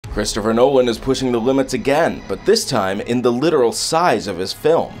Christopher Nolan is pushing the limits again, but this time in the literal size of his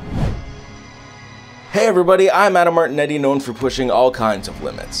film. Hey everybody, I'm Adam Martinetti, known for pushing all kinds of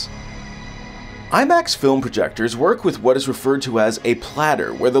limits. IMAX film projectors work with what is referred to as a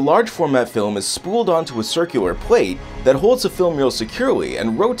platter, where the large format film is spooled onto a circular plate that holds the film reel securely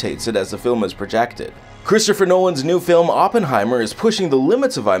and rotates it as the film is projected. Christopher Nolan's new film Oppenheimer is pushing the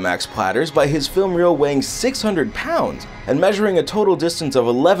limits of IMAX platters by his film reel weighing 600 pounds and measuring a total distance of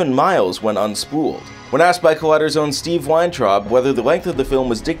 11 miles when unspooled. When asked by Collider's own Steve Weintraub whether the length of the film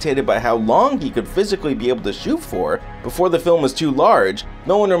was dictated by how long he could physically be able to shoot for before the film was too large,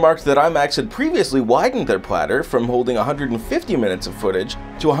 Nolan remarked that IMAX had previously widened their platter from holding 150 minutes of footage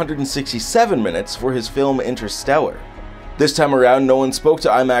to 167 minutes for his film Interstellar. This time around, Nolan spoke to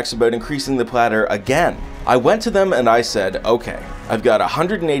IMAX about increasing the platter again. I went to them and I said, okay, I've got a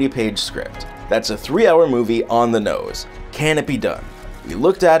 180-page script. That's a 3-hour movie on the nose. Can it be done? We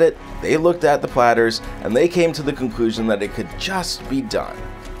looked at it, they looked at the platters, and they came to the conclusion that it could just be done.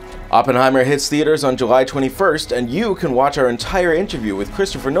 Oppenheimer hits theaters on July 21st, and you can watch our entire interview with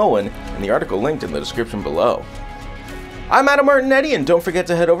Christopher Nolan in the article linked in the description below. I'm Adam Martinetti, and don't forget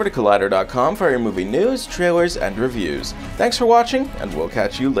to head over to Collider.com for your movie news, trailers, and reviews. Thanks for watching, and we'll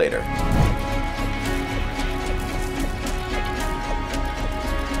catch you later.